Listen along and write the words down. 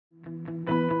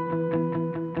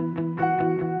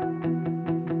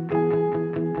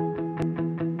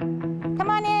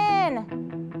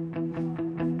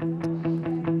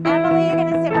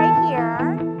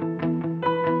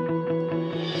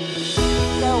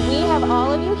we have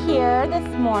all of you here this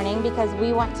morning because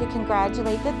we want to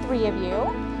congratulate the three of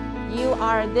you. You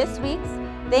are this week's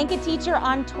Thank a Teacher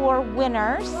on Tour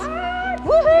winners. What?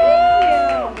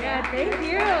 Woohoo! Thank you. Yeah,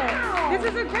 thank you. Wow.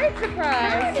 This is a great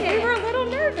surprise. Nice. We were a little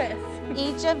nervous.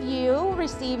 Each of you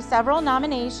received several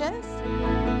nominations.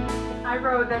 I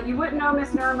wrote that you wouldn't know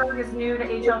Miss Nuremberg is new to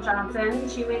H.L. Johnson.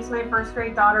 She makes my first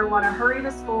grade daughter want to hurry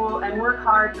to school and work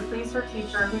hard to please her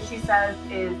teacher, who she says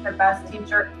is the best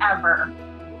teacher ever.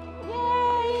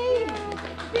 Yay!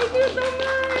 Thank you so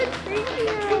much.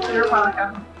 Thank you. You're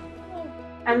welcome.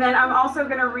 And then I'm also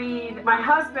going to read my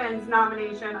husband's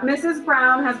nomination. Mrs.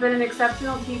 Brown has been an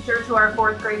exceptional teacher to our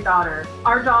fourth grade daughter.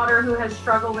 Our daughter, who has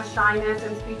struggled with shyness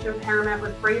and speech impairment,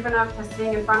 was brave enough to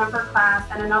sing in front of her class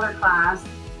and another class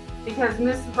because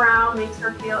Mrs. Brown makes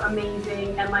her feel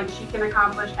amazing and like she can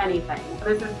accomplish anything.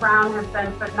 Mrs. Brown has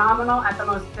been phenomenal at the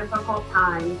most difficult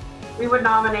times. We would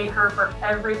nominate her for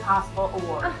every possible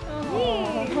award.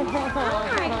 Oh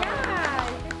my God.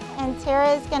 And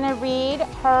Tara is going to read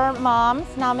her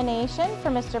mom's nomination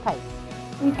for Mr. Pipes.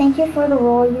 We thank you for the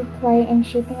role you play in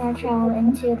shaping our child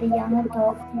into the young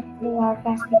adult we are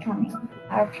fast becoming.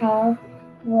 Our child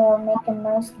will make the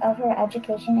most of her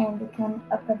education and become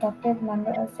a productive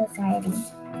member of society.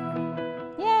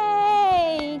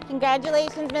 Yay!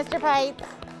 Congratulations, Mr. Pipes.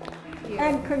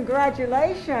 And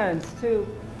congratulations to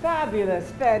fabulous,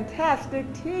 fantastic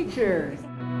teachers.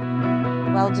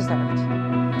 Well deserved.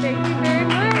 Thank you very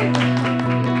much.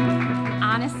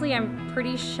 Honestly, I'm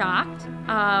pretty shocked,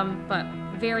 but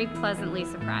very pleasantly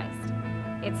surprised.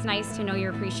 It's nice to know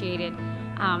you're appreciated,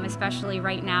 especially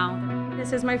right now.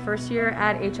 This is my first year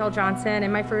at H.L. Johnson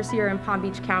and my first year in Palm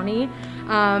Beach County,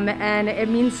 and it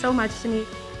means so much to me.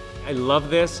 I love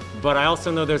this, but I also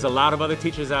know there's a lot of other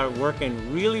teachers that are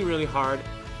working really, really hard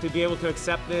to be able to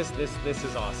accept this. This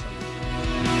is awesome.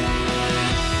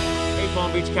 Hey,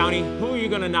 Palm Beach County, who are you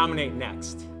going to nominate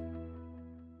next?